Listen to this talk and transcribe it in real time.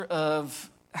Of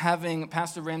having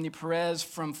Pastor Ramny Perez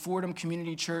from Fordham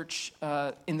Community Church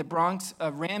in the Bronx.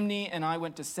 Ramny and I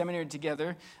went to seminary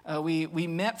together. We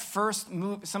met first,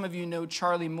 some of you know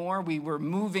Charlie Moore. We were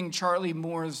moving Charlie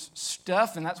Moore's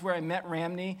stuff, and that's where I met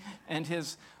Ramny and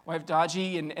his wife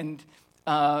Daji,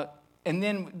 and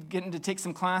then getting to take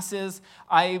some classes.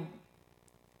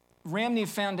 Ramny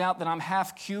found out that I'm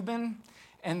half Cuban,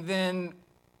 and then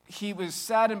he was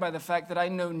saddened by the fact that I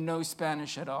know no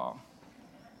Spanish at all.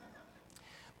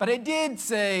 But I did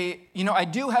say, I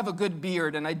do have a good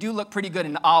beard, and I do look pretty good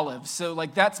in olive. So,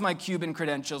 that's my Cuban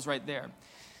credentials right there.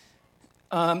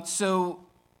 So,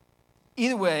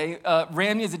 either way,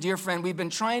 Ramny is a dear friend. We've been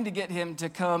trying to get him to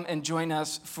come and join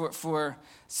us for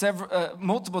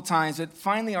multiple times, but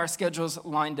finally our schedules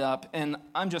lined up, and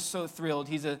I'm just so thrilled.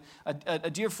 He's a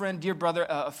dear friend, dear brother,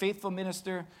 a faithful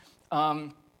minister,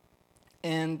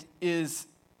 and is...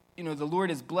 the Lord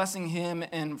is blessing him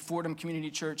and Fordham Community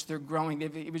Church. They're growing.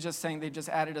 He was just saying they just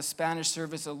added a Spanish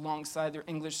service alongside their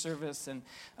English service. And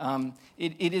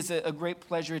it is a great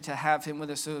pleasure to have him with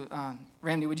us. So,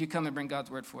 Ramny, would you come and bring God's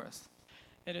word for us?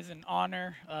 It is an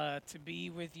honor to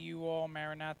be with you all,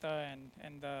 Maranatha,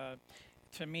 and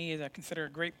to me, I consider it a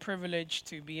great privilege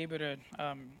to be able to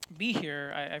be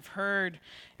here. I've heard,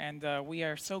 and we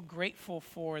are so grateful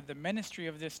for the ministry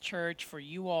of this church, for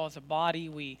you all as a body.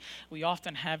 We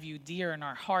often have you dear in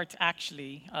our hearts,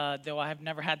 actually, though I have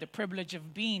never had the privilege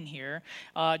of being here,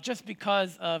 just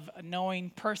because of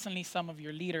knowing personally some of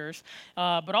your leaders,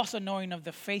 but also knowing of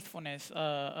the faithfulness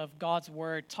of God's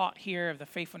word taught here, of the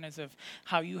faithfulness of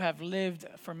how you have lived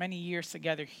for many years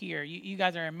together here. You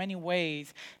guys are in many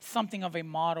ways something of a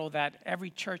model that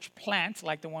every church plant,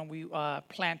 like the one we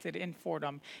planted in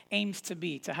Fordham, aims to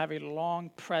be, to have a long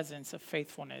presence of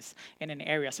faithfulness in an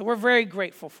area. So we're very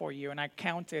grateful for you, and I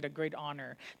count it a great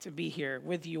honor to be here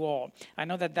with you all. I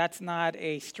know that that's not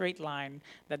a straight line,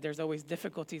 that there's always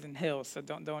difficulties and hills, so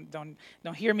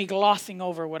don't hear me glossing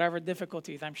over whatever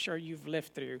difficulties I'm sure you've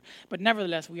lived through. But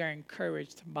nevertheless, we are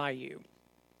encouraged by you.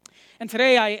 And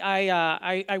today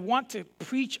I want to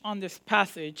preach on this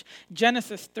passage,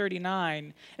 Genesis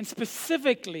 39, and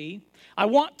specifically, I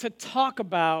want to talk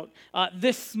about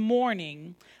this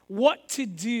morning what to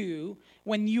do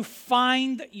when you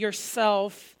find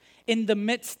yourself in the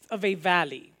midst of a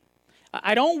valley.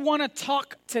 I don't want to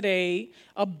talk today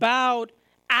about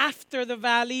after the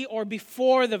valley or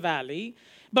before the valley,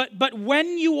 but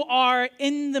when you are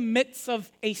in the midst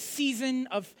of a season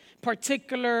of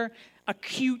particular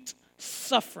acute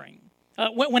suffering.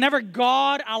 Whenever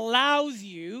God allows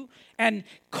you and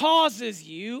causes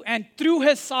you and through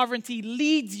his sovereignty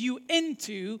leads you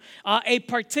into a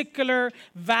particular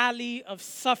valley of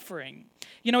suffering.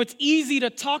 It's easy to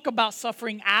talk about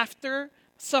suffering after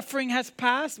suffering has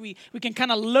passed. We can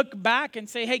kind of look back and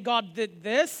say, hey, God did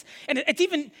this. And it's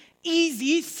even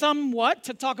easy somewhat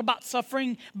to talk about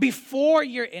suffering before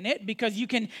you're in it, because you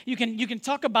can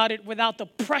talk about it without the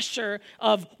pressure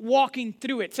of walking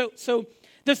through it. So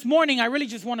this morning I really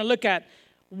just want to look at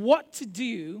what to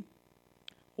do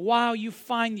while you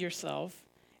find yourself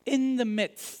in the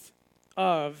midst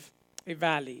of a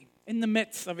valley, in the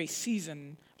midst of a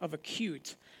season of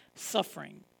acute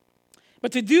suffering.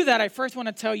 But to do that, I first want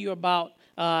to tell you about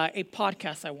a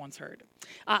podcast I once heard.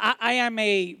 I am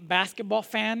a basketball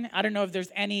fan. I don't know if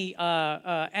there's any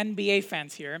NBA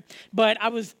fans here, but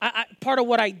part of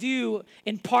what I do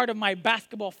in part of my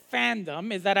basketball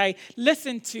fandom is that I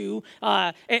listen to,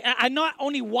 I not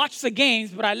only watch the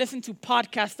games, but I listen to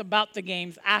podcasts about the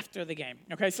games after the game.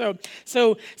 Okay,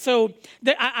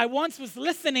 I once was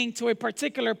listening to a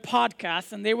particular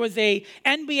podcast, and there was a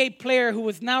NBA player who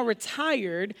was now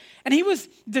retired, and he was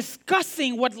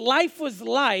discussing what life was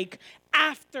like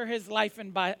after his life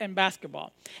in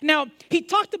basketball. Now, he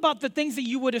talked about the things that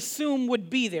you would assume would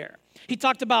be there. He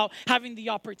talked about having the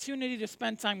opportunity to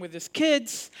spend time with his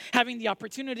kids, having the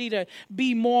opportunity to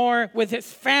be more with his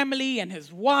family and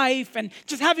his wife, and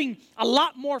just having a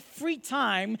lot more free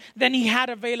time than he had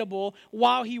available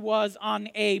while he was on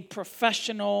a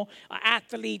professional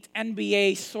athlete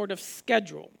NBA sort of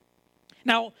schedule.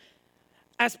 Now,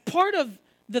 as part of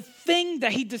the thing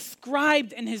that he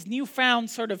described in his newfound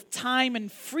sort of time and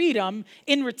freedom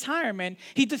in retirement,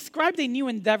 he described a new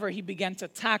endeavor he began to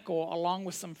tackle along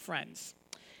with some friends.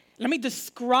 Let me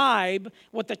describe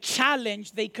what the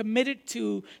challenge they committed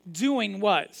to doing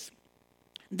was.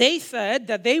 They said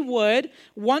that they would,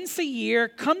 once a year,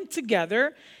 come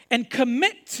together and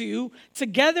commit to,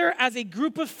 together as a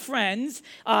group of friends,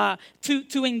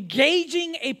 to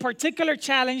engaging a particular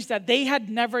challenge that they had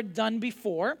never done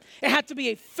before. It had to be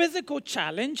a physical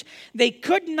challenge. They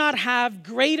could not have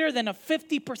greater than a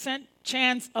 50%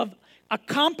 chance of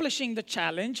accomplishing the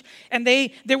challenge, and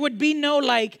there would be no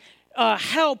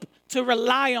help to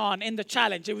rely on in the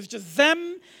challenge. It was just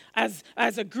them as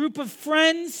a group of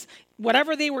friends,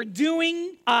 whatever they were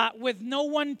doing, with no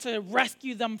one to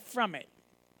rescue them from it.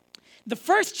 The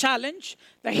first challenge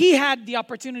that he had the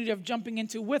opportunity of jumping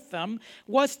into with them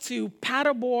was to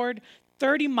paddleboard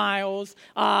 30 miles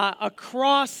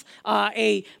across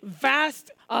a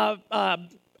vast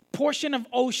portion of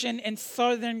ocean in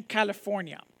Southern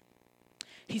California.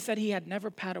 He said he had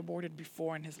never paddleboarded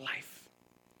before in his life.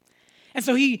 And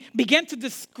so he began to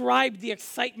describe the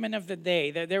excitement of the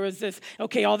day. There was this,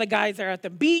 okay, all the guys are at the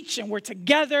beach and we're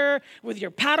together with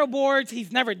your paddleboards. He's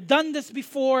never done this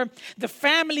before. The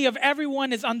family of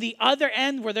everyone is on the other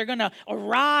end where they're going to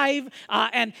arrive.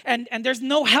 And there's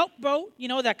no help boat,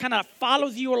 that kind of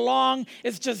follows you along.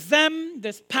 It's just them,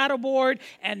 this paddleboard,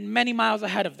 and many miles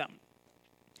ahead of them.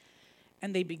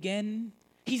 And they begin,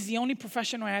 he's the only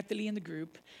professional athlete in the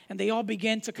group, and they all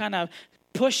begin to kind of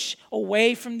push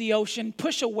away from the ocean,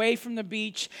 push away from the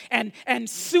beach, and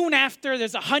soon after,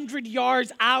 there's 100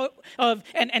 yards out of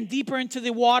and deeper into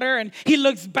the water, and he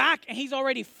looks back, and he's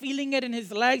already feeling it in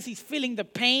his legs. He's feeling the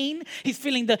pain. He's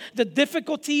feeling the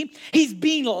difficulty. He's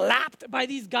being lapped by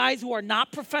these guys who are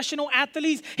not professional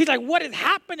athletes. He's like, what is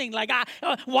happening?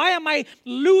 Why am I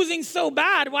losing so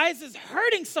bad? Why is this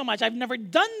hurting so much? I've never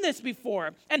done this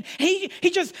before. And he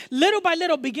just, little by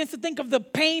little, begins to think of the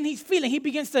pain he's feeling. He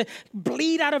begins to bleed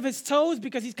out of his toes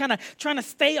because he's kind of trying to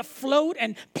stay afloat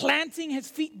and planting his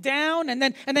feet down. And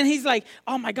then he's like,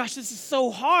 oh my gosh, this is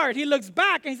so hard. He looks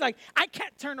back and he's like, I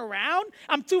can't turn around.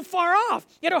 I'm too far off.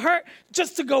 It'll hurt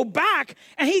just to go back.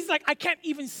 And he's like, I can't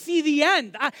even see the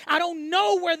end. I don't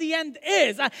know where the end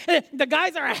is. The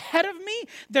guys are ahead of me.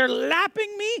 They're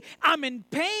lapping me. I'm in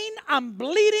pain. I'm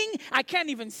bleeding. I can't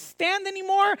even stand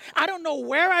anymore. I don't know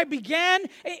where I began.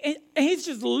 And he's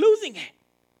just losing it.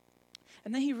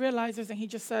 And then he realizes and he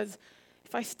just says,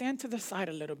 if I stand to the side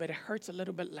a little bit, it hurts a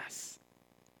little bit less.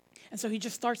 And so he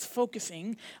just starts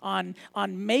focusing on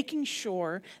making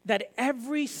sure that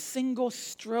every single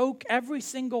stroke, every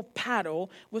single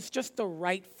paddle was just the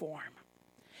right form.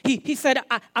 He said,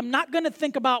 I'm not going to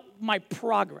think about my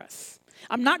progress.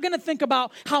 I'm not going to think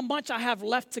about how much I have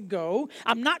left to go.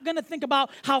 I'm not going to think about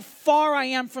how far I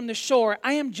am from the shore.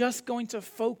 I am just going to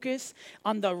focus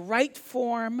on the right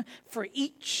form for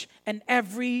each and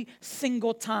every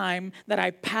single time that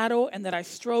I paddle and that I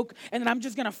stroke. And then I'm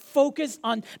just going to focus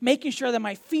on making sure that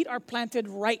my feet are planted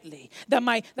rightly, that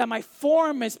my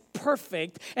form is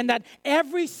perfect, and that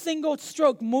every single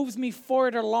stroke moves me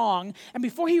forward along. And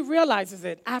before he realizes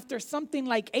it, after something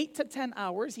like 8 to 10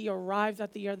 hours, he arrives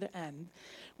at the other end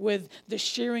with the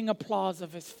cheering applause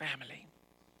of his family.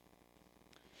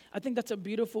 I think that's a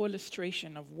beautiful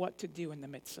illustration of what to do in the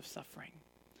midst of suffering.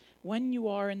 When you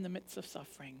are in the midst of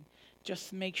suffering,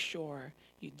 just make sure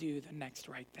you do the next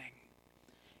right thing.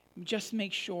 Just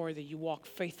make sure that you walk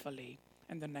faithfully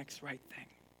in the next right thing.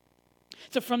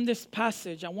 So from this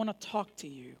passage, I want to talk to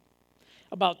you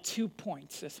about 2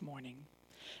 points this morning.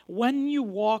 When you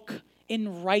walk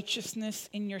in righteousness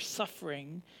in your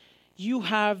suffering, you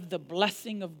have the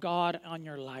blessing of God on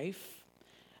your life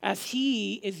as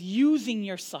He is using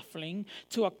your suffering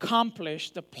to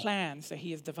accomplish the plans that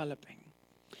He is developing.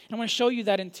 And I want to show you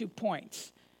that in 2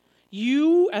 points.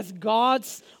 You, as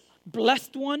God's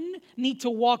blessed one, need to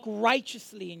walk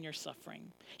righteously in your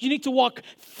suffering. You need to walk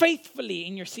faithfully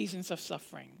in your seasons of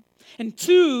suffering. And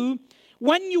 2,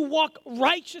 when you walk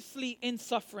righteously in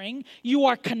suffering, you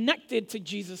are connected to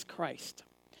Jesus Christ.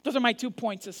 Those are my 2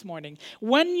 points this morning.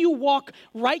 When you walk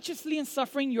righteously in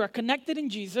suffering, you are connected to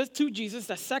Jesus.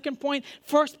 The second point.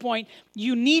 First point,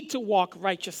 you need to walk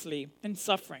righteously in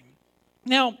suffering.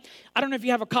 Now, I don't know if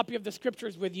you have a copy of the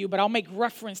scriptures with you, but I'll make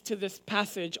reference to this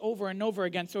passage over and over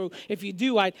again. So if you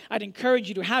do, I'd encourage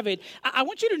you to have it. I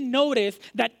want you to notice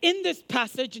that in this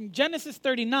passage, in Genesis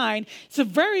 39, it's a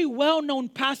very well-known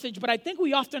passage, but I think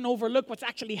we often overlook what's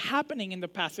actually happening in the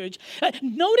passage.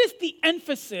 Notice the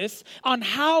emphasis on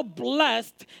how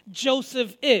blessed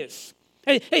Joseph is.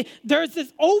 There's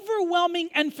this overwhelming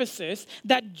emphasis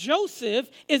that Joseph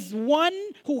is one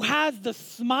who has the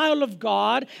smile of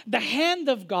God, the hand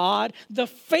of God, the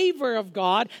favor of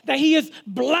God, that he is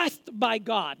blessed by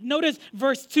God. Notice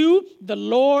verse 2, the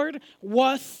Lord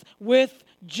was with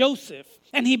Joseph,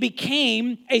 and he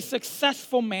became a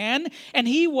successful man, and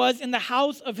he was in the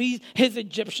house of his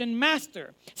Egyptian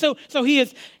master. So he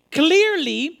is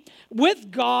clearly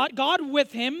with God, God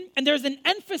with him, and there's an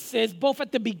emphasis both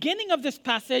at the beginning of this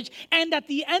passage and at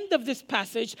the end of this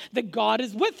passage that God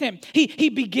is with him. He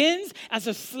begins as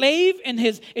a slave in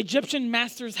his Egyptian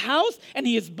master's house, and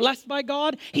he is blessed by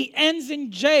God. He ends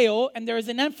in jail, and there is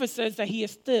an emphasis that he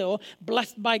is still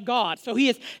blessed by God. So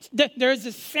there is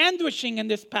a sandwiching in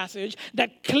this passage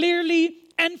that clearly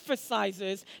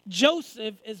emphasizes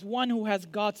Joseph is one who has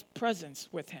God's presence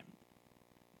with him.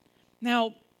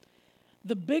 Now,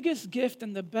 the biggest gift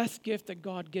and the best gift that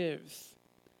God gives,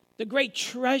 the great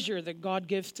treasure that God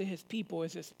gives to his people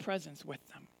is his presence with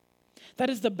them. That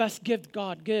is the best gift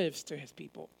God gives to his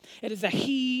people. It is that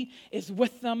he is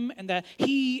with them and that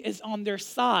he is on their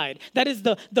side. That is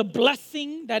the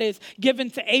blessing that is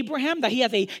given to Abraham, that he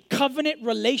has a covenant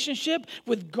relationship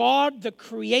with God, the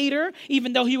creator,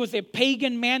 even though he was a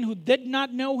pagan man who did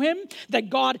not know him, that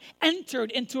God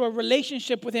entered into a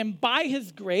relationship with him by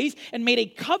his grace and made a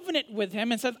covenant with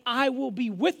him and says, I will be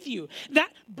with you.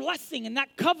 That blessing and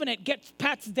that covenant gets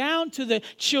passed down to the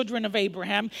children of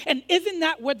Abraham. And isn't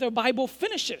that what the Bible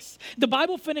finishes? The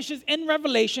Bible finishes in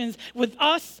Revelations with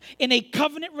us in a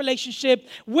covenant relationship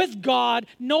with God,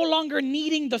 no longer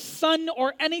needing the Son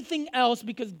or anything else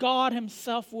because God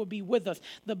himself will be with us.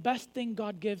 The best thing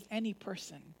God gives any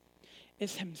person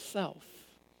is himself.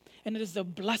 And it is the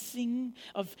blessing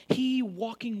of he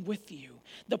walking with you,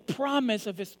 the promise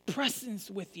of his presence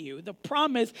with you, the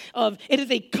promise of it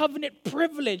is a covenant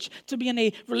privilege to be in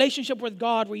a relationship with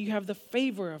God where you have the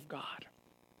favor of God.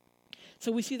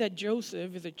 So we see that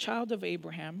Joseph is a child of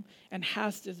Abraham and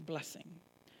has this blessing.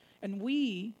 And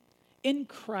we, in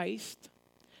Christ,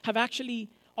 have actually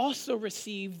also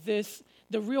received this,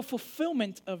 the real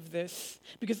fulfillment of this,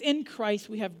 because in Christ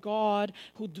we have God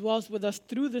who dwells with us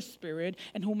through the Spirit,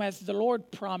 and whom, as the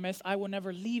Lord promised, I will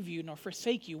never leave you nor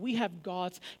forsake you. We have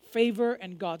God's favor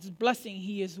and God's blessing.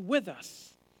 He is with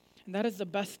us. And that is the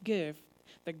best gift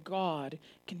that God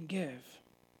can give.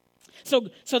 So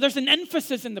there's an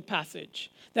emphasis in the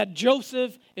passage that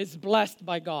Joseph is blessed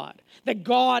by God, that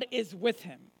God is with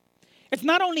him. It's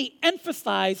not only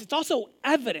emphasized, it's also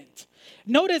evident.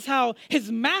 Notice how his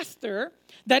master,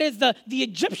 that is the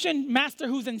Egyptian master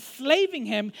who's enslaving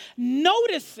him,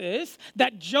 notices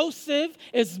that Joseph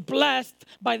is blessed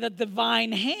by the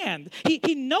divine hand.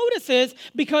 He notices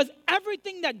because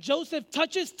everything that Joseph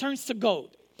touches turns to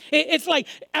gold. It's like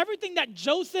everything that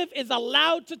Joseph is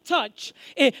allowed to touch,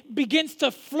 it begins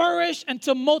to flourish and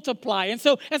to multiply. And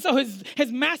so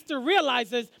his master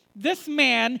realizes this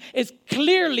man is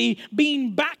clearly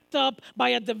being backed up by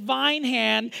a divine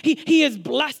hand. He is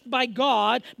blessed by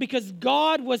God because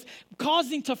God was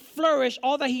causing to flourish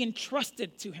all that he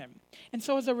entrusted to him. And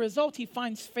so as a result, he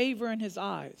finds favor in his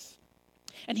eyes.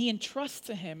 And he entrusts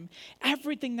to him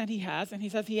everything that he has. And he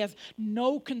says he has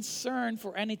no concern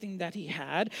for anything that he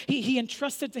had. He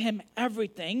entrusted to him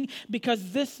everything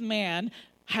because this man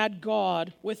had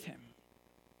God with him.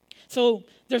 So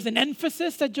there's an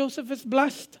emphasis that Joseph is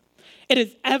blessed. It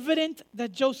is evident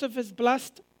that Joseph is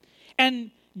blessed.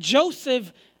 And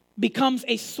Joseph becomes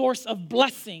a source of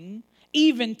blessing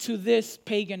even to this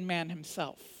pagan man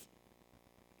himself.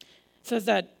 It says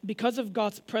that because of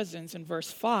God's presence in verse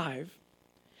 5,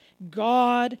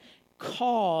 God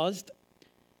caused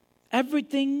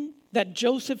everything that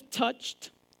Joseph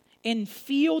touched in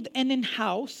field and in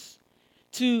house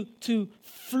to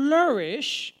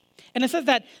flourish. And it says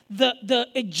that the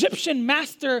Egyptian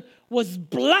master was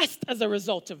blessed as a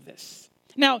result of this.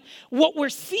 Now, what we're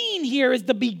seeing here is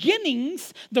the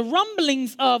beginnings, the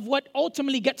rumblings of what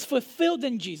ultimately gets fulfilled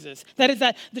in Jesus. That is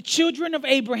that the children of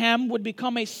Abraham would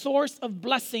become a source of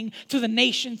blessing to the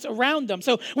nations around them.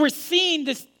 So we're seeing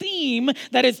this theme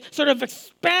that is sort of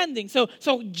expanding. So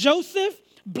Joseph,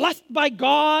 blessed by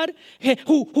God,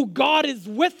 who God is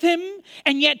with him,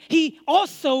 and yet he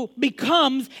also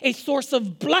becomes a source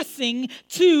of blessing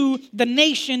to the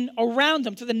nation around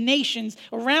him, to the nations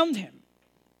around him.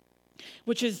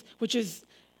 Which is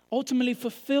ultimately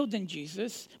fulfilled in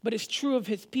Jesus, but it's true of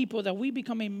his people that we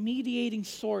become a mediating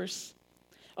source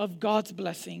of God's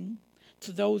blessing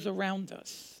to those around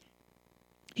us.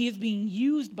 He is being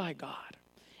used by God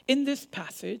in this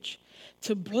passage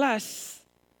to bless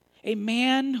a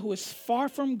man who is far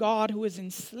from God, who is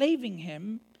enslaving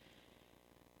him.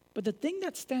 But the thing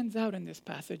that stands out in this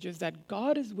passage is that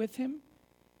God is with him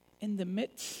in the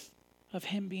midst of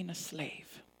him being a slave.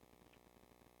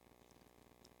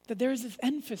 That there is this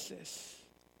emphasis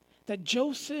that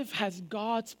Joseph has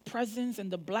God's presence and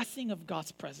the blessing of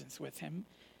God's presence with him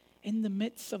in the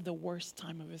midst of the worst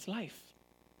time of his life,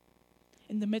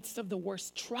 in the midst of the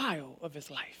worst trial of his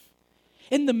life,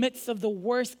 in the midst of the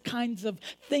worst kinds of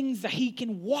things that he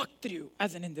can walk through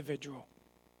as an individual.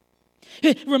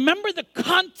 Remember the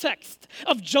context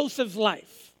of Joseph's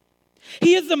life.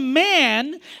 He is a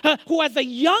man who, as a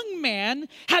young man,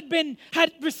 had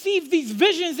received these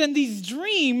visions and these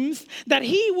dreams that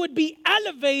he would be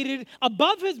elevated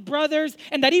above his brothers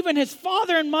and that even his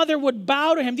father and mother would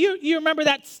bow to him. Do you remember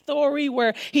that story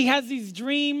where he has these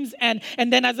dreams and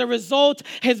then as a result,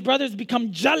 his brothers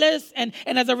become jealous and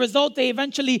as a result, they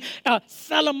eventually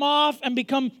sell him off and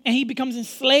he becomes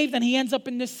enslaved and he ends up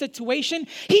in this situation?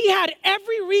 He had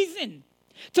every reason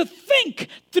to think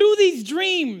through these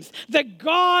dreams that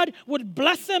God would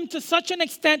bless him to such an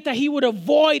extent that he would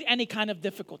avoid any kind of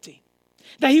difficulty,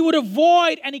 that he would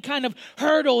avoid any kind of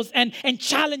hurdles and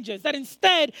challenges, that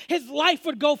instead his life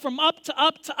would go from up to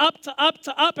up to up to up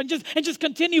to up and just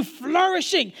continue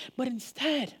flourishing. But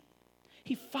instead,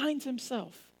 he finds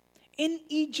himself in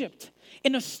Egypt,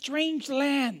 in a strange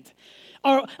land,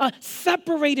 or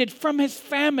separated from his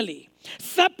family,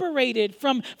 separated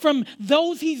from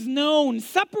those he's known,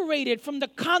 separated from the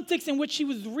context in which he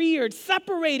was reared,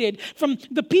 separated from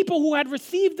the people who had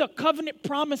received the covenant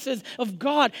promises of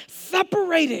God,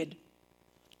 separated,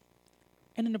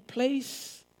 and in a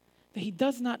place that he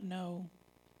does not know,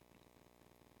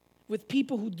 with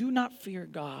people who do not fear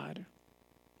God.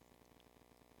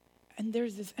 And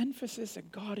there's this emphasis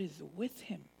that God is with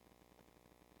him,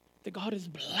 that God is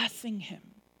blessing him.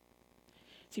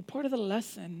 See, part of the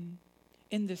lesson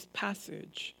in this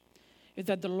passage is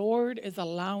that the Lord is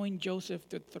allowing Joseph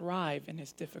to thrive in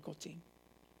his difficulty.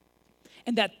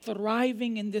 And that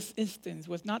thriving in this instance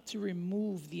was not to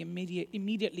remove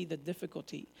immediately the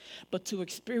difficulty, but to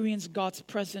experience God's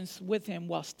presence with him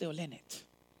while still in it.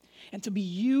 And to be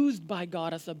used by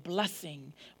God as a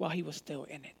blessing while he was still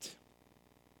in it.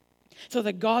 So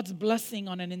that God's blessing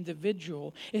on an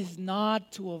individual is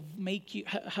not to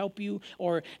help you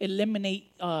or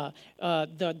eliminate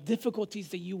the difficulties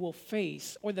that you will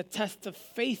face or the test of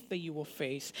faith that you will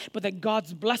face, but that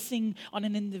God's blessing on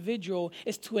an individual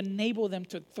is to enable them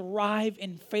to thrive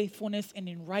in faithfulness and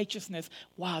in righteousness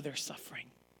while they're suffering.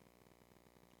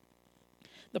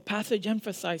 The passage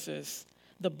emphasizes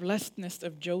the blessedness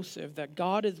of Joseph, that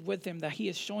God is with him, that he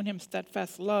has shown him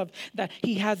steadfast love, that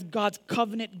he has God's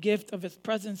covenant gift of his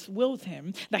presence with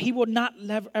him, that he will not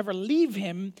ever leave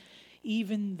him,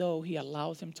 even though he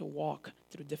allows him to walk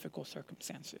through difficult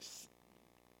circumstances.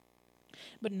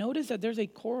 But notice that there's a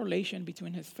correlation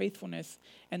between his faithfulness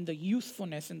and the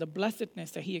usefulness and the blessedness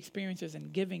that he experiences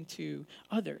in giving to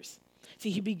others.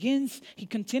 See, he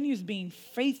continues being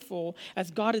faithful as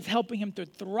God is helping him to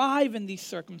thrive in these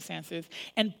circumstances.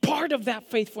 And part of that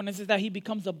faithfulness is that he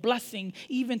becomes a blessing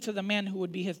even to the man who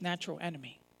would be his natural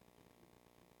enemy.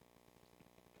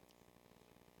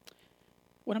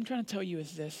 What I'm trying to tell you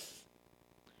is this,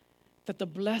 that the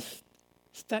blessed,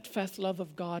 steadfast love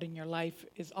of God in your life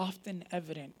is often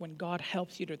evident when God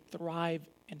helps you to thrive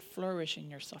and flourish in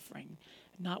your suffering,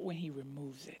 not when he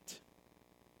removes it.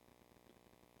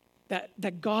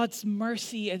 That God's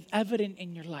mercy is evident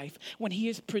in your life when he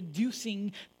is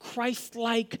producing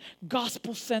Christ-like,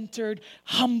 gospel-centered,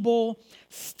 humble,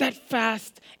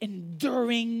 steadfast,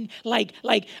 enduring,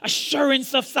 like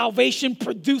assurance of salvation,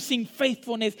 producing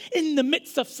faithfulness in the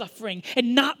midst of suffering,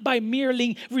 and not by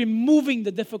merely removing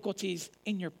the difficulties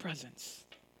in your presence.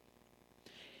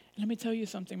 Let me tell you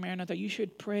something, Maranatha. You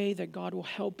should pray that God will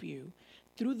help you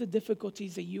through the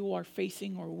difficulties that you are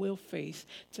facing or will face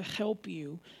to help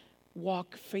you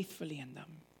walk faithfully in them.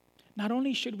 Not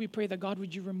only should we pray that God,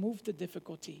 would you remove the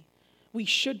difficulty? We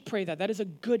should pray that. That is a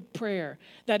good prayer.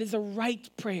 That is a right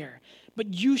prayer.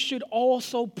 But you should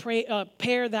also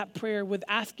pair that prayer with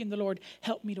asking the Lord,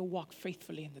 help me to walk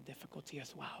faithfully in the difficulty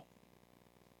as well.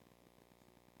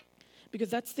 Because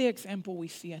that's the example we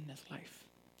see in his life.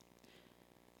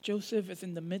 Joseph is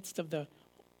in the midst of the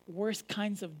worst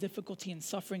kinds of difficulty and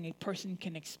suffering a person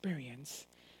can experience.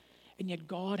 And yet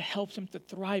God helps him to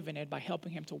thrive in it by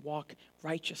helping him to walk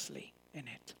righteously in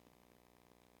it.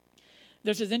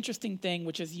 There's this interesting thing,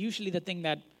 which is usually the thing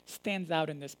that stands out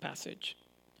in this passage.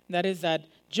 That is that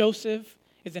Joseph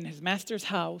is in his master's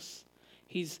house.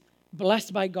 He's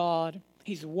blessed by God.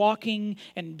 He's walking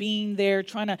and being there,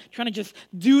 trying to just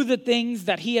do the things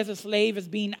that he as a slave is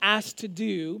being asked to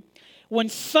do. When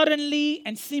suddenly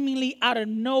and seemingly out of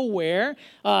nowhere,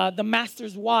 the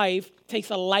master's wife takes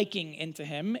a liking into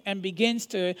him and begins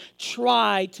to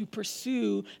try to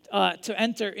pursue, to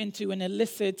enter into an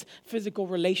illicit physical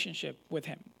relationship with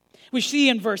him. We see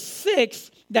in verse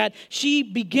 6 that she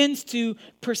begins to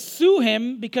pursue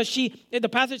him because the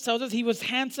passage tells us he was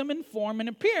handsome in form and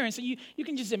appearance. So you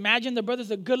can just imagine the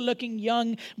brother's a good-looking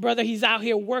young brother. He's out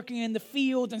here working in the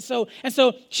fields. And so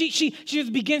she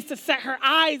just begins to set her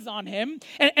eyes on him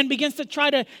and begins to try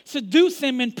to seduce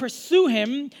him and pursue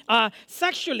him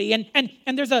sexually.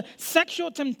 And there's a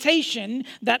sexual temptation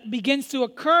that begins to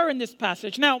occur in this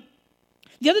passage. Now,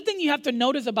 the other thing you have to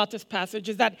notice about this passage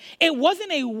is that it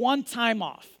wasn't a one-time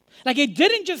off. Like it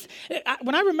didn't just,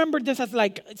 when I remembered this as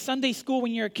like Sunday school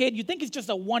when you're a kid, you think it's just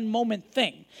a one-moment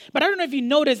thing. But I don't know if you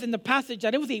noticed in the passage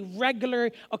that it was a regular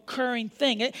occurring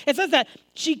thing. It says that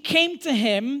she came to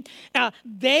him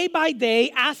day by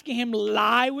day asking him,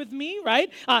 lie with me,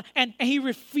 right? And he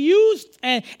refused.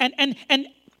 And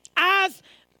as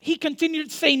he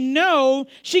continued to say no,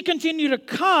 she continued to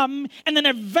come, and then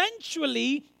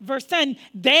eventually, verse 10,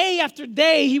 day after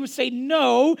day, he would say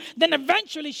no. Then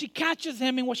eventually she catches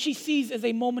him in what she sees as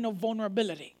a moment of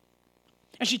vulnerability.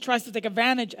 And she tries to take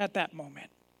advantage at that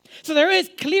moment. So there is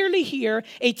clearly here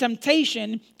a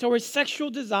temptation towards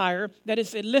sexual desire that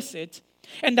is illicit,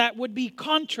 and that would be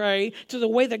contrary to the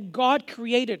way that God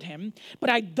created him.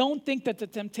 But I don't think that the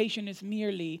temptation is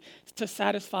merely to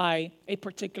satisfy a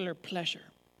particular pleasure.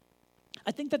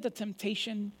 I think that the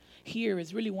temptation here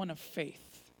is really one of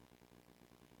faith.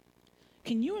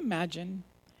 Can you imagine,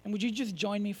 and would you just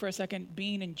join me for a second,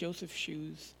 being in Joseph's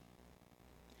shoes?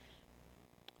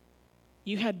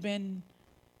 You had been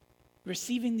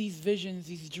receiving these visions,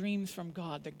 these dreams from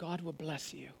God, that God would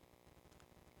bless you.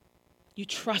 You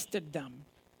trusted them.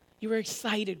 You were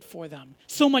excited for them.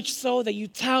 So much so that you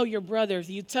tell your brothers,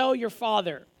 you tell your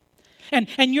father. And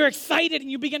you're excited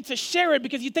and you begin to share it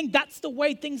because you think that's the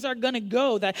way things are going to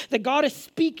go, that God is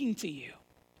speaking to you.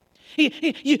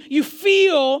 You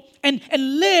feel and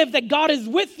live that God is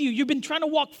with you. You've been trying to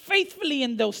walk faithfully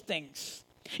in those things.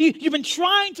 You've been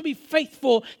trying to be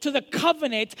faithful to the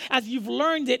covenant as you've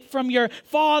learned it from your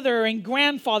father and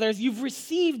grandfather, as you've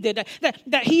received it,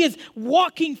 that he is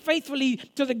walking faithfully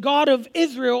to the God of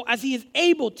Israel as he is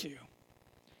able to.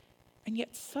 And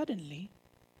yet suddenly,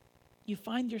 you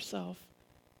find yourself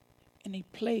in a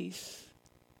place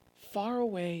far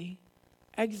away,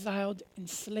 exiled,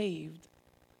 enslaved,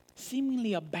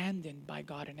 seemingly abandoned by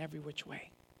God in every which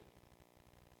way,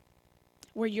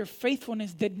 where your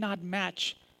faithfulness did not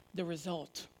match the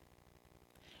result,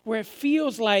 where it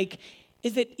feels like,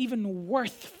 is it even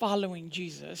worth following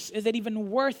Jesus? Is it even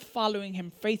worth following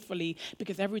him faithfully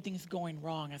because everything's going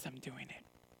wrong as I'm doing it?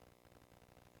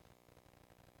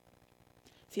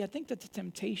 See, I think that the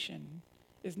temptation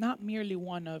is not merely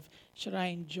one of, should I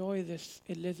enjoy this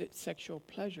illicit sexual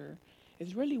pleasure?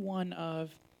 It's really one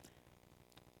of,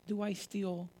 do I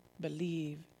still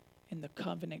believe in the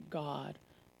covenant God,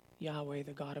 Yahweh,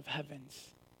 the God of heavens?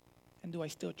 And do I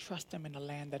still trust him in a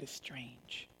land that is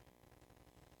strange?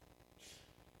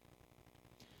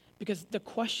 Because the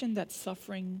question that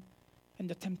suffering and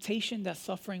the temptation that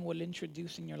suffering will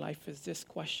introduce in your life is this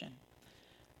question.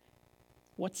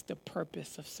 What's the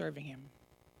purpose of serving him?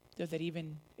 Is it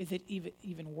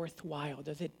even worthwhile?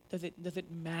 Does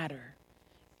it matter?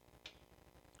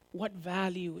 What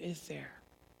value is there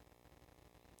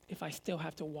if I still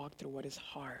have to walk through what is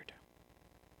hard?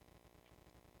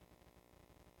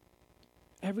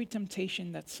 Every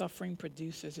temptation that suffering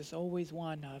produces is always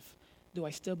one of, do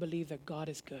I still believe that God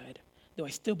is good? Do I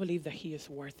still believe that he is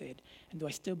worth it? And do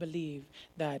I still believe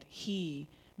that he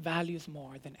values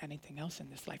more than anything else in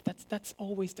this life? That's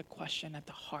always the question at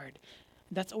the heart.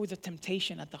 That's always a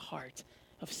temptation at the heart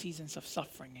of seasons of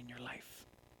suffering in your life.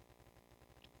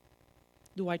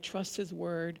 Do I trust his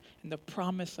word and the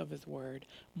promise of his word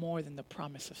more than the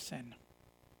promise of sin?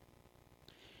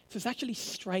 So it's actually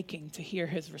striking to hear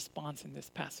his response in this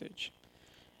passage.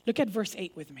 Look at verse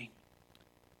 8 with me.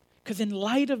 Because in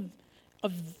light of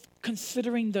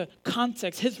considering the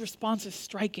context, his response is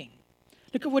striking.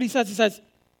 Look at what he says. He says,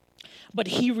 but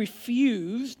he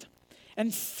refused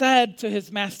and said to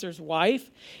his master's wife,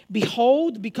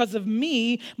 behold, because of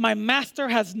me, my master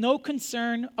has no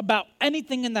concern about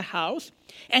anything in the house,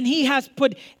 and he has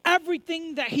put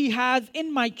everything that he has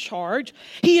in my charge.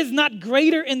 He is not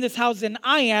greater in this house than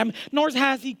I am, nor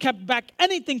has he kept back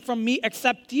anything from me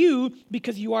except you,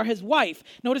 because you are his wife.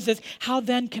 Notice this, how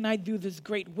then can I do this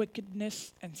great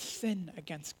wickedness and sin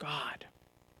against God?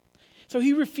 So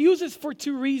he refuses for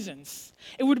two reasons.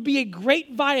 It would be a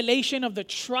great violation of the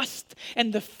trust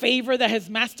and the favor that his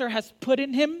master has put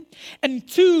in him. And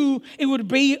two, it would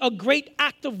be a great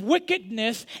act of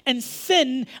wickedness and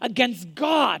sin against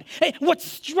God. What's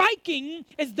striking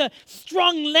is the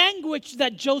strong language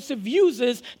that Joseph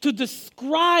uses to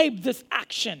describe this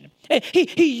action.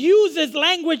 He uses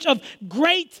language of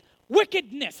great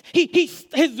wickedness.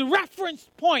 His reference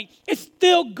point is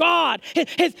still God.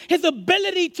 His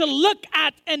ability to look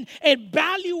at and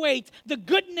evaluate the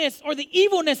goodness or the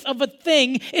evilness of a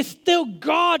thing is still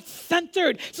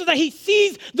God-centered, so that he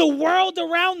sees the world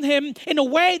around him in a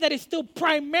way that is still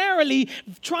primarily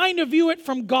trying to view it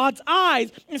from God's eyes.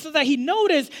 And so that he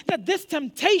noticed that this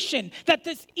temptation, that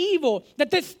this evil, that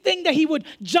this thing that he would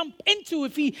jump into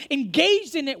if he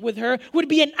engaged in it with her would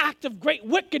be an act of great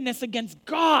wickedness against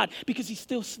God, because he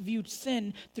still viewed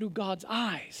sin through God's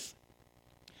eyes,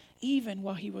 even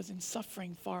while he was in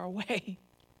suffering far away.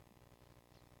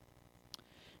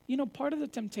 You know, part of the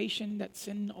temptation that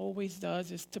sin always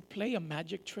does is to play a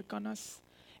magic trick on us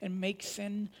and make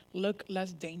sin look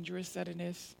less dangerous than it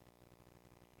is.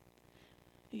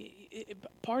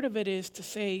 Part of it is to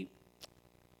say,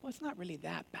 well, it's not really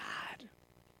that bad.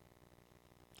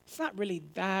 It's not really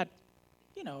that,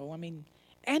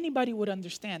 anybody would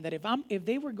understand that if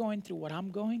they were going through what I'm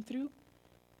going through,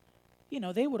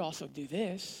 they would also do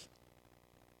this.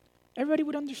 Everybody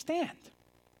would understand.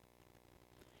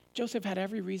 Joseph had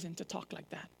every reason to talk like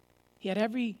that. He had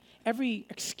every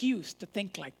excuse to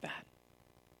think like that.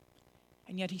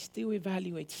 And yet he still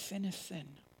evaluates sin as sin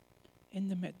in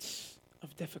the midst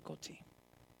of difficulty.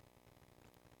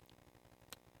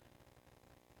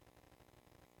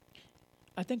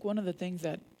 I think one of the things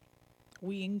that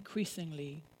we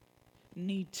increasingly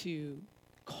need to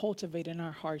cultivate in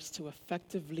our hearts to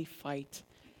effectively fight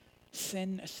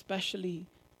sin, especially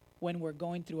when we're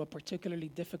going through a particularly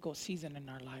difficult season in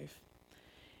our life,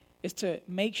 is to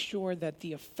make sure that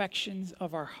the affections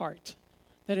of our heart,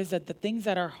 that is, that the things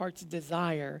that our hearts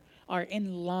desire, are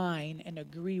in line and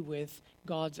agree with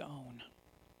God's own.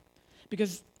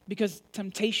 Because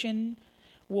temptation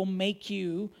will make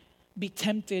you be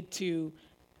tempted to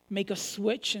make a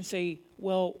switch and say,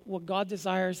 well, what God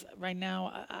desires right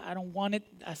now, I don't want it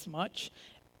as much.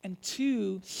 And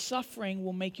two, suffering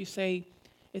will make you say,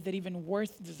 is it even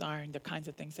worth desiring the kinds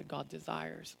of things that God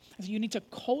desires? And so you need to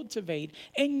cultivate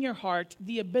in your heart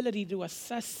the ability to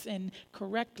assess sin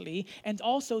correctly, and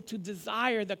also to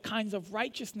desire the kinds of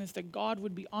righteousness that God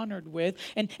would be honored with,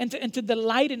 and to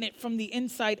delight in it from the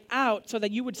inside out, so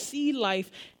that you would see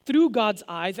life through God's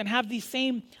eyes and have the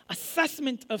same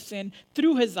assessment of sin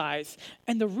through his eyes.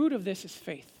 And the root of this is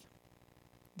faith.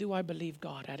 Do I believe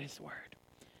God at his word?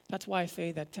 That's why I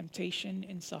say that temptation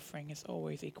in suffering is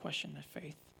always a question of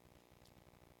faith.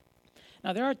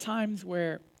 Now, there are times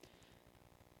where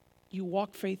you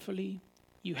walk faithfully,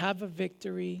 you have a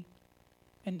victory,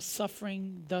 and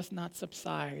suffering does not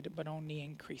subside, but only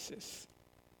increases.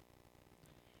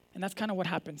 And that's kind of what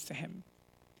happens to him.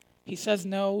 He says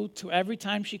no to every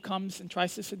time she comes and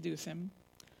tries to seduce him.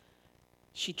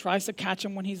 She tries to catch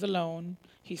him when he's alone.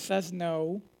 He says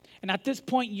no. And at this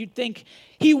point, you'd think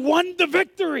he won the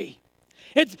victory.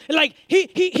 It's like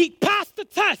he passed the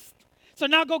test. So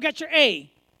now go get your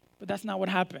A. But that's not what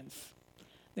happens.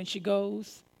 Then she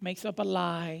goes, makes up a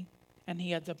lie, and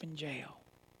he ends up in jail.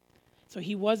 So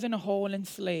he was in a hole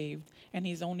enslaved, and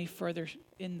he's only further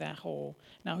in that hole.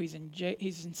 Now he's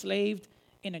enslaved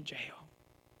in a jail.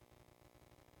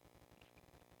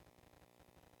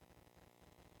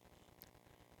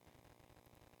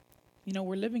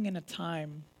 We're living in a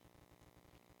time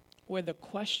where the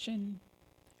question,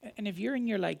 and if you're in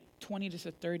your 20s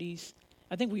to 30s,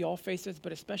 I think we all face this,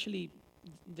 but especially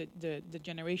the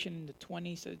generation in the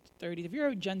 20s to 30s, if you're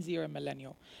a Gen Z or a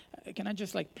millennial, can I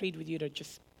just plead with you to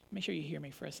just make sure you hear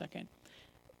me for a second?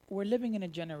 We're living in a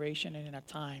generation and in a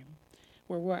time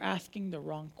where we're asking the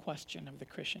wrong question of the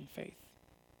Christian faith.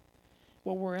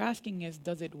 What we're asking is,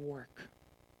 does it work?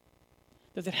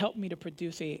 Does it help me to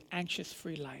produce an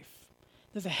anxious-free life?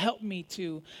 Does it help me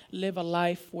to live a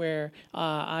life where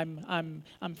I'm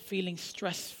feeling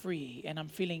stress-free, and I'm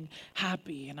feeling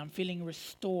happy, and I'm feeling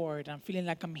restored, and I'm feeling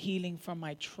like I'm healing from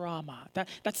my trauma?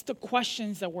 That's the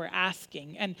questions that we're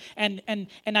asking. And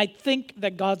I think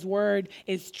that God's word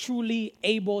is truly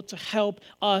able to help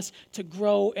us to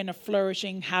grow in a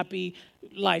flourishing, happy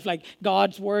life.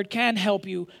 God's word can help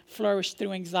you flourish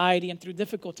through anxiety and through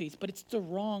difficulties, but it's the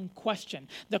wrong question.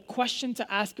 The question to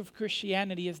ask of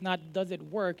Christianity is not, does it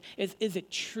work? Is it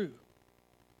true?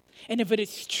 And if it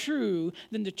is true,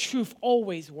 then the truth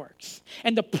always works.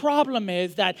 And the problem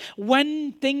is that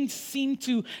when things seem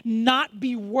to not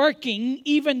be working,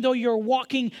 even though you're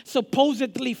walking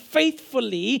supposedly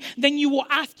faithfully, then you will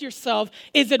ask yourself,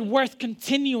 is it worth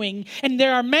continuing? And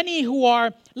there are many who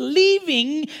are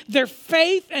leaving their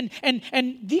faith and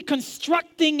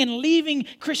deconstructing and leaving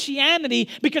Christianity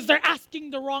because they're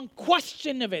asking the wrong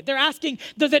question of it. They're asking,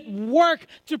 does it work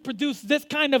to produce this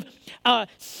kind of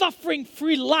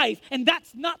suffering-free life? And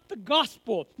that's not the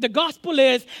gospel. The gospel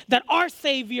is that our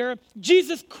Savior,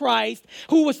 Jesus Christ,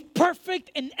 who was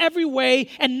perfect in every way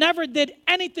and never did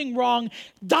anything wrong,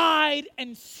 died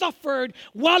and suffered,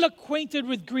 well acquainted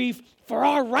with grief, for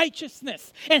our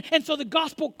righteousness. And so the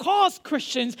gospel calls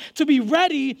Christians to be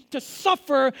ready to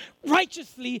suffer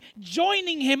righteously,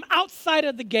 joining him outside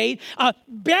of the gate,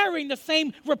 bearing the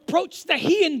same reproach that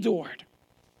he endured.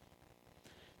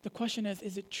 The question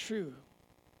is it true?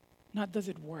 Not does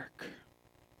it work?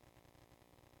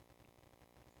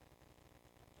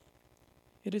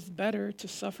 It is better to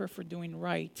suffer for doing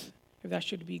right, if that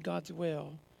should be God's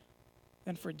will,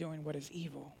 than for doing what is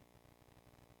evil.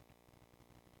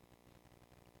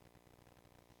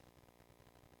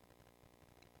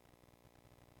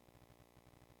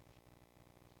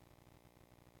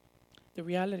 The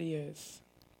reality is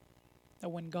that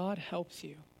when God helps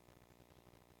you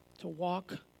to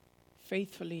walk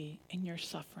faithfully in your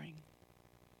suffering,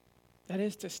 that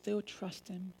is to still trust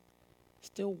him,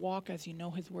 still walk as you know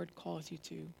his word calls you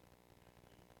to,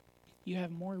 you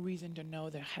have more reason to know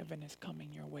that heaven is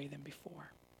coming your way than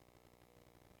before.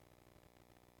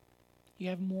 You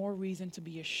have more reason to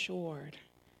be assured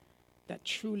that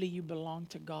truly you belong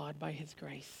to God by his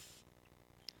grace.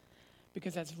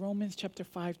 Because as Romans chapter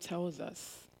 5 tells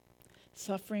us,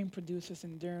 suffering produces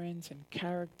endurance and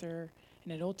character,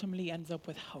 and it ultimately ends up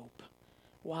with hope.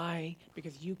 Why?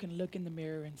 Because you can look in the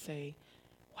mirror and say,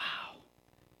 wow,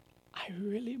 I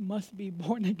really must be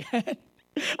born again.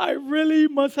 I really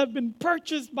must have been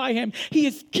purchased by him. He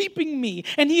is keeping me,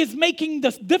 and he is making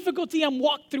this difficulty I'm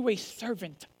walked through a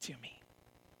servant to me.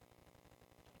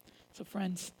 So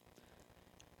friends,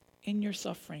 in your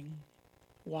suffering,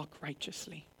 walk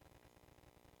righteously.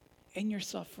 In your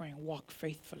suffering, walk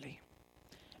faithfully.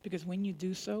 Because when you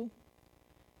do so,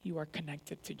 you are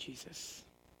connected to Jesus.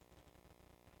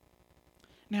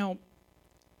 Now,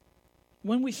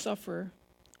 when we suffer,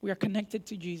 we are connected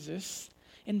to Jesus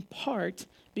in part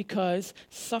because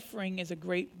suffering is a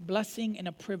great blessing and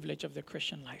a privilege of the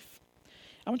Christian life.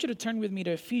 I want you to turn with me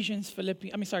to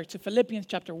Philippians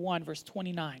chapter 1, verse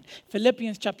 29.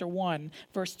 Philippians chapter 1,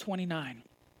 verse 29.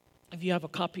 If you have a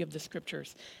copy of the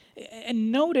scriptures.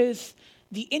 And notice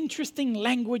the interesting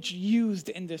language used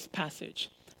in this passage.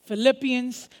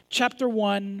 Philippians chapter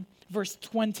 1, verse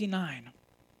 29.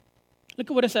 Look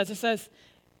at what it says. It says,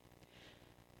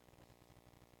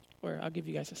 or I'll give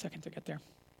you guys a second to get there.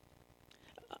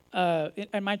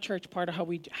 In my church, part of how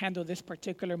we handle this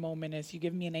particular moment is you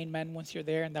give me an amen once you're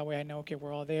there, and that way I know, okay,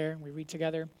 we're all there, and we read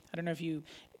together. I don't know if you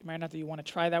want to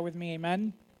try that with me,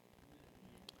 amen?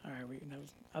 All right,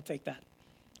 I'll take that.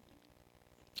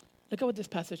 Look at what this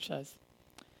passage says.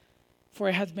 For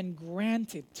it has been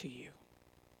granted to you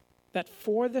that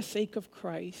for the sake of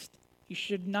Christ, you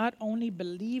should not only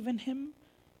believe in him,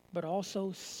 but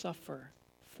also suffer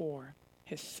for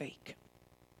his sake.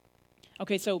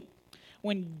 Okay, so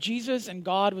when Jesus and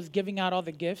God was giving out all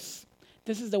the gifts,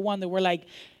 this is the one that we're like,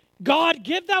 God,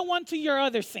 give that one to your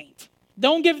other saint.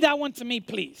 Don't give that one to me,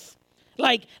 please.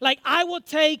 Like I will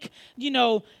take,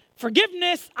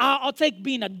 forgiveness. I'll take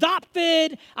being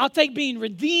adopted. I'll take being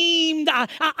redeemed.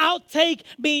 I'll take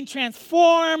being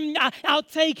transformed. I'll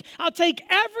take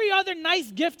every other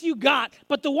nice gift you got.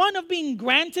 But the one of being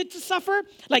granted to suffer,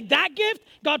 like that gift,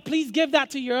 God, please give that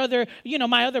to your other,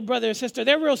 my other brother or sister.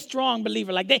 They're real strong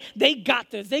believer. Like they got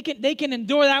this. They can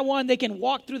endure that one. They can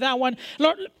walk through that one.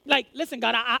 Lord, listen,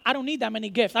 God, I don't need that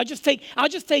many gifts. I'll just take, you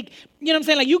know what I'm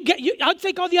saying? Like I'll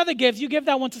take all the other gifts. You give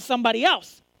that one to somebody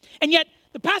else. And yet,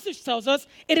 the passage tells us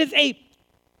it is a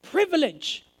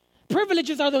privilege.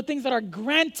 Privileges are the things that are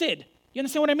granted. You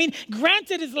understand what I mean?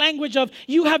 Granted is language of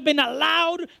you have been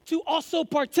allowed to also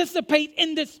participate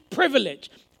in this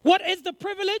privilege. What is the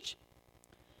privilege?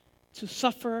 To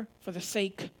suffer for the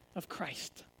sake of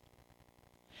Christ.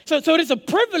 So it is a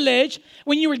privilege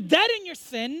when you were dead in your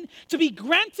sin to be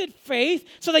granted faith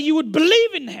so that you would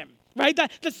believe in him. Right?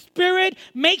 That the Spirit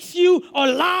makes you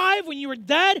alive when you were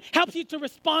dead, helps you to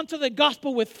respond to the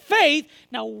gospel with faith.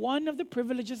 Now, one of the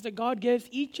privileges that God gives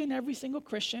each and every single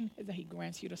Christian is that he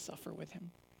grants you to suffer with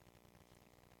him.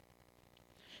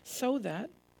 So that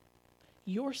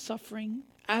your suffering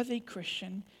as a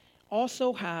Christian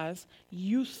also has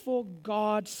useful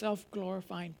God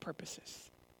self-glorifying purposes.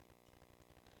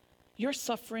 Your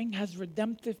suffering has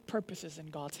redemptive purposes in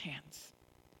God's hands.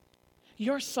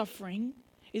 Your suffering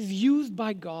is used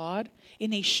by God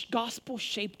in a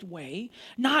gospel-shaped way,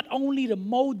 not only to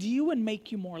mold you and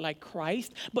make you more like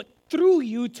Christ, but through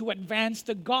you to advance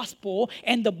the gospel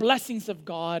and the blessings of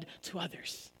God to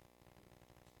others.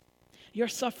 Your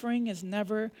suffering is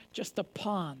never just a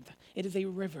pond. It is a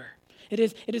river. It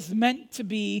is meant to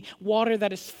be water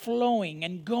that is flowing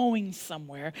and going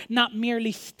somewhere, not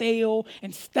merely stale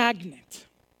and stagnant.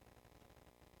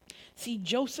 See,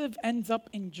 Joseph ends up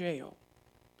in jail,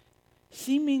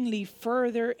 seemingly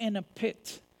further in a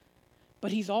pit,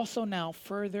 but he's also now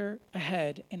further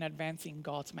ahead in advancing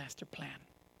God's master plan.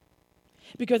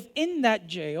 Because in that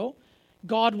jail,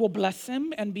 God will bless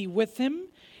him and be with him,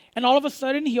 and all of a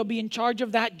sudden he'll be in charge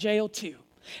of that jail too.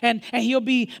 And he'll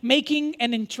be making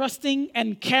and entrusting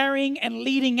and carrying and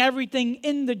leading everything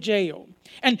in the jail.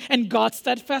 And God's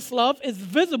steadfast love is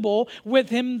visible with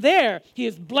him there. He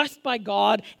is blessed by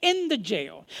God in the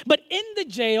jail. But in the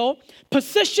jail,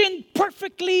 positioned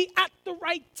perfectly at the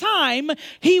right time,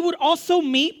 he would also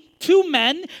meet two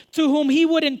men to whom he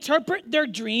would interpret their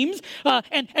dreams,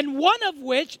 and one of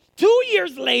which 2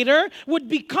 years later would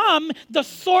become the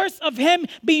source of him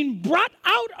being brought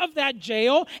out of that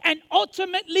jail and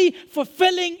ultimately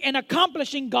fulfilling and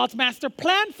accomplishing God's master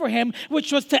plan for him,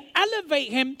 which was to elevate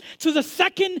him to the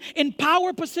second in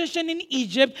power position in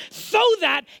Egypt so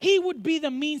that he would be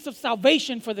the means of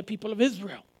salvation for the people of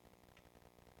Israel.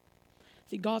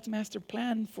 See, God's master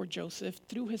plan for Joseph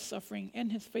through his suffering and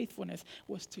his faithfulness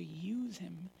was to use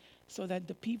him so that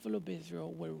the people of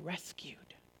Israel were rescued.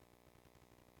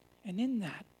 And in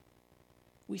that,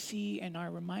 we see and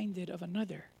are reminded of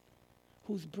another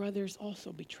whose brothers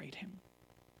also betrayed him.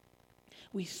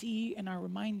 We see and are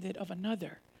reminded of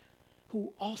another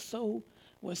who also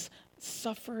was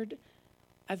suffered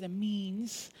as a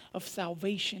means of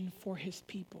salvation for his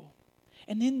people.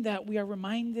 And in that, we are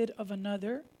reminded of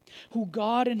another who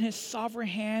God in his sovereign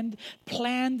hand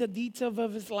planned the details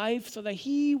of his life so that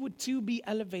he would too be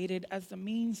elevated as the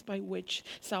means by which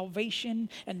salvation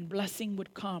and blessing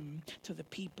would come to the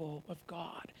people of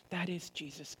God. That is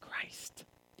Jesus Christ.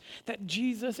 That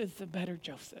Jesus is the better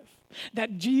Joseph.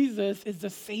 That Jesus is the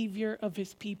Savior of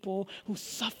his people who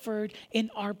suffered in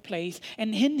our place.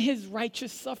 And in his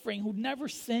righteous suffering, who never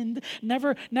sinned,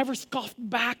 never scoffed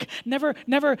back, never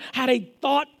had a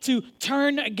thought to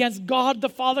turn against God the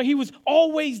Father. He was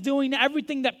always doing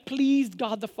everything that pleased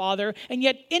God the Father. And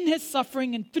yet in his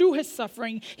suffering and through his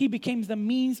suffering, he became the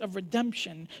means of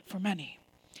redemption for many.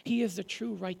 He is the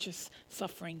true righteous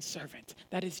suffering servant.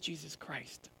 That is Jesus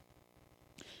Christ.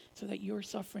 So that your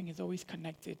suffering is always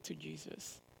connected to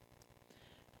Jesus.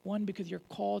 One, because you're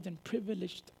called and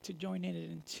privileged to join in it.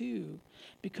 And two,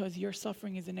 because your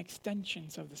suffering is an extension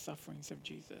of the sufferings of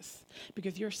Jesus.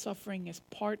 Because your suffering is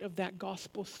part of that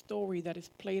gospel story that is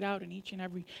played out in each and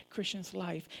every Christian's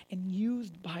life and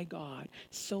used by God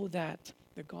so that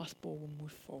the gospel will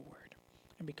move forward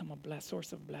and become a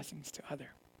source of blessings to others.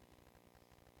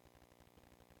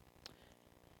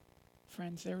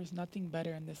 Friends, there is nothing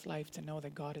better in this life to know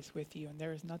that God is with you. And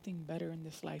there is nothing better in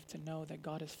this life to know that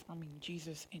God is forming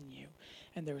Jesus in you.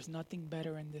 And there is nothing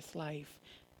better in this life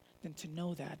than to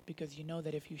know that, because you know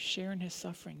that if you share in his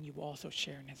suffering, you will also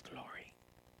share in his glory.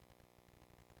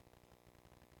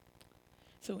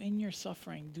 So in your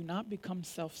suffering, do not become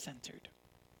self-centered.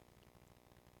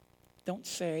 Don't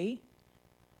say,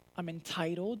 I'm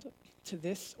entitled to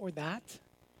this or that,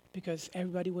 because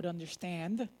everybody would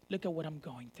understand, look at what I'm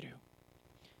going through.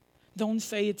 Don't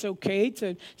say it's okay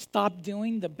to stop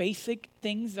doing the basic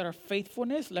things that are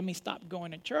faithfulness. Let me stop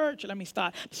going to church. Let me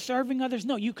stop serving others.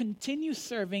 No, you continue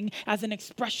serving as an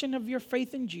expression of your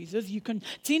faith in Jesus. You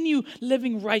continue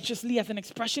living righteously as an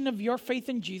expression of your faith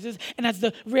in Jesus and as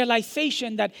the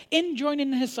realization that in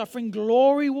joining in his suffering,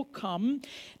 glory will come.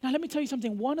 Now, let me tell you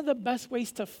something. One of the best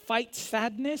ways to fight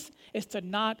sadness is to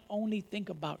not only think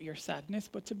about your sadness,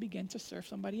 but to begin to serve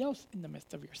somebody else in the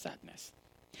midst of your sadness.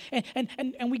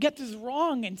 And we get this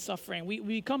wrong in suffering. We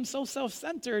become so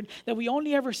self-centered that we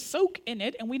only ever soak in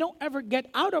it and we don't ever get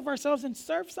out of ourselves and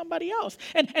serve somebody else.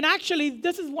 And actually,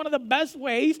 this is one of the best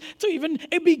ways to even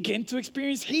begin to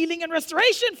experience healing and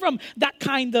restoration from that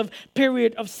kind of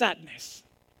period of sadness.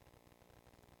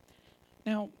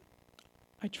 Now,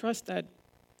 I trust that,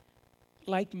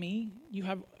 like me, you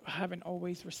haven't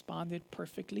always responded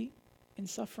perfectly in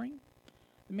suffering.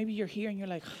 Maybe you're here and you're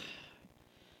like,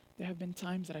 there have been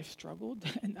times that I've struggled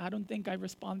and I don't think I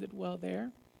responded well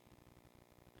there.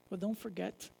 But don't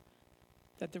forget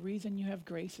that the reason you have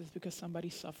grace is because somebody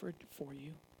suffered for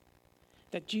you.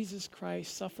 that Jesus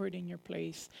Christ suffered in your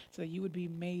place so that you would be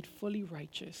made fully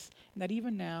righteous. And that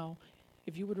even now,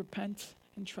 if you would repent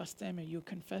and trust him and you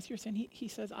confess your sin, he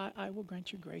says, I will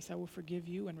grant you grace. I will forgive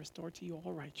you and restore to you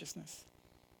all righteousness.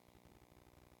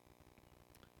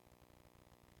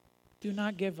 Do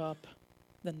not give up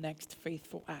the next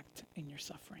faithful act in your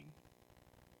suffering.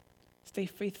 Stay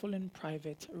faithful in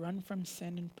private. Run from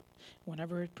sin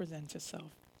whenever it presents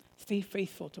itself. Stay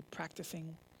faithful to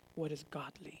practicing what is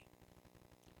godly.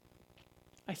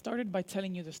 I started by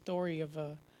telling you the story of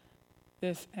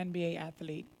this NBA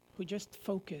athlete who just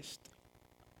focused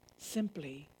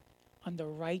simply on the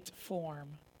right form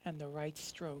and the right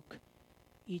stroke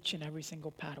each and every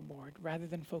single paddleboard, rather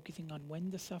than focusing on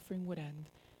when the suffering would end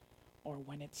or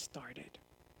when it started.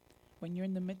 When you're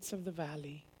in the midst of the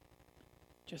valley,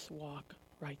 just walk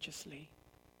righteously,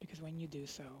 because when you do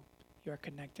so, you are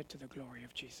connected to the glory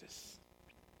of Jesus.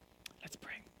 Let's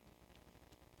pray.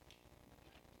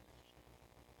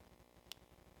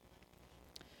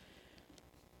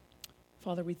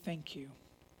 Father, we thank you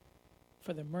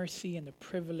for the mercy and the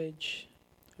privilege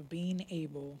of being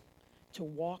able to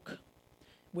walk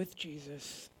with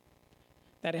Jesus,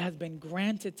 that it has been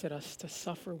granted to us to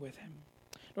suffer with him.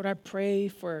 Lord, I pray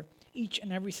for each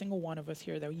and every single one of us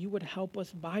here that you would help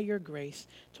us by your grace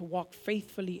to walk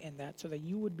faithfully in that, so that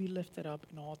you would be lifted up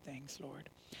in all things, Lord.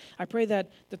 I pray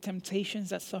that the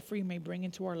temptations that suffering may bring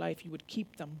into our life, you would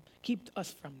keep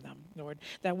us from them, Lord.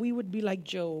 That we would be like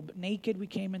Job, naked we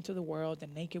came into the world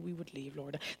and naked we would leave,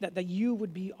 Lord. That you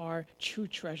would be our true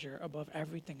treasure above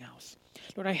everything else.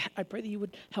 Lord, I pray that you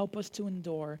would help us to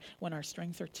endure when our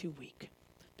strengths are too weak,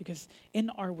 because in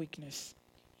our weakness,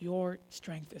 your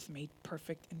strength is made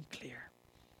perfect and clear.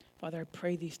 Father, I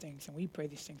pray these things, and we pray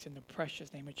these things in the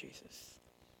precious name of Jesus.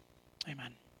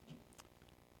 Amen.